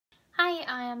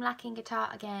Today I am lacking guitar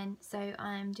again, so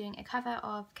I'm doing a cover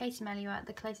of Katie Melua,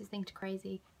 The Closest Thing to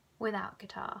Crazy, without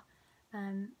guitar.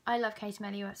 I love Katie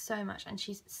Melua so much, and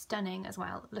she's stunning as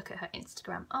well. Look at her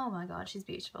Instagram. Oh my god, she's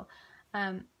beautiful.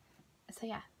 So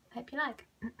yeah, hope you like.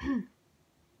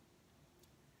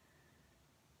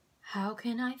 How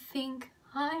can I think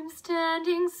I'm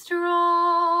standing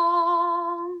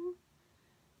strong,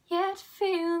 yet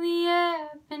feel the air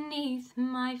beneath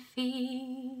my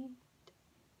feet?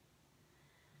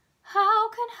 How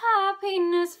can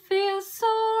happiness feel so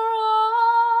wrong?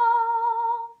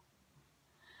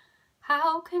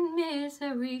 How can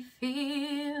misery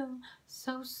feel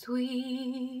so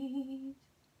sweet?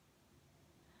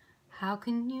 How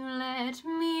can you let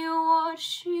me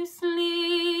watch you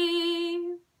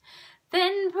sleep,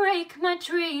 then break my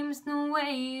dreams the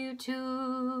way you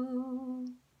do?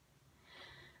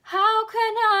 How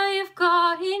can I have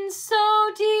gotten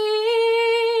so deep?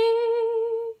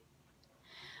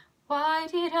 Why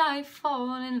did I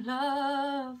fall in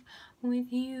love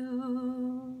with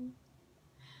you?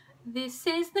 This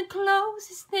is the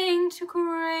closest thing to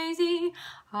crazy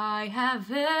I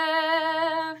have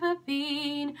ever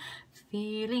been.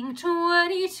 Feeling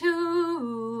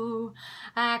 22,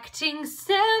 acting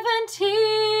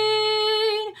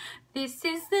 17. This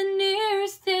is the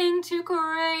nearest thing to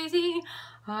crazy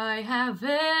I have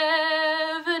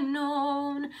ever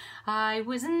known. I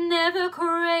was never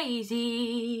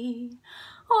crazy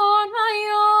on my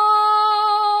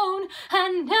own,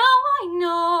 and now I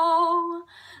know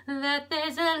that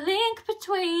there's a link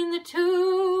between the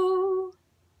two.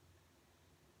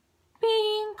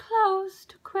 Being close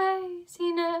to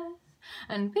craziness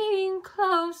and being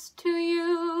close to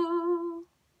you.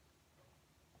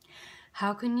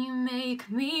 How can you make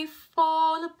me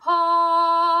fall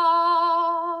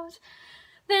apart,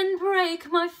 then break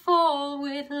my fall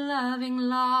with loving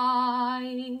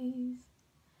lies?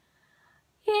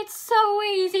 It's so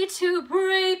easy to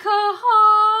break a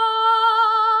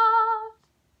heart.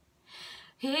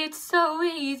 It's so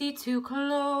easy to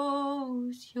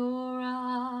close your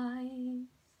eyes.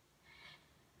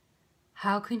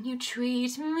 How can you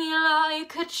treat me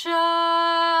like a child,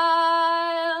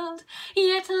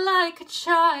 yet like a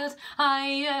child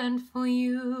I yearn for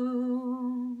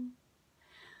you?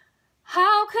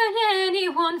 How can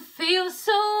anyone feel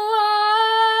so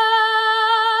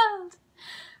wild?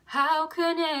 How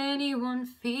can anyone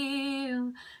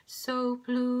feel so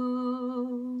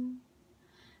blue?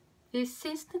 This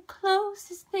is the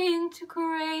closest thing to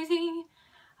crazy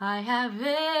I have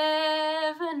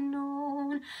ever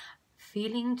known.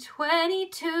 Feeling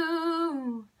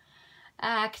 22,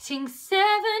 acting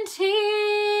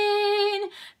 17.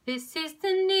 This is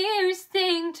the nearest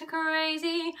thing to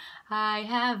crazy I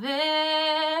have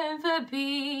ever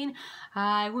been.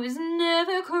 I was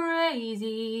never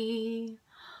crazy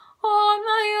on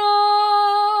my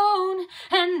own,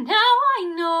 and now I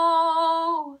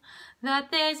know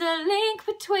that there's a link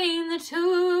between the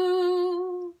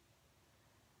two.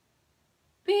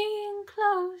 Being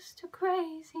close to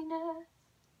craziness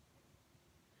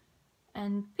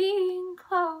and being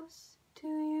close to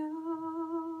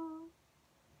you.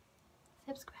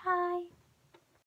 Subscribe.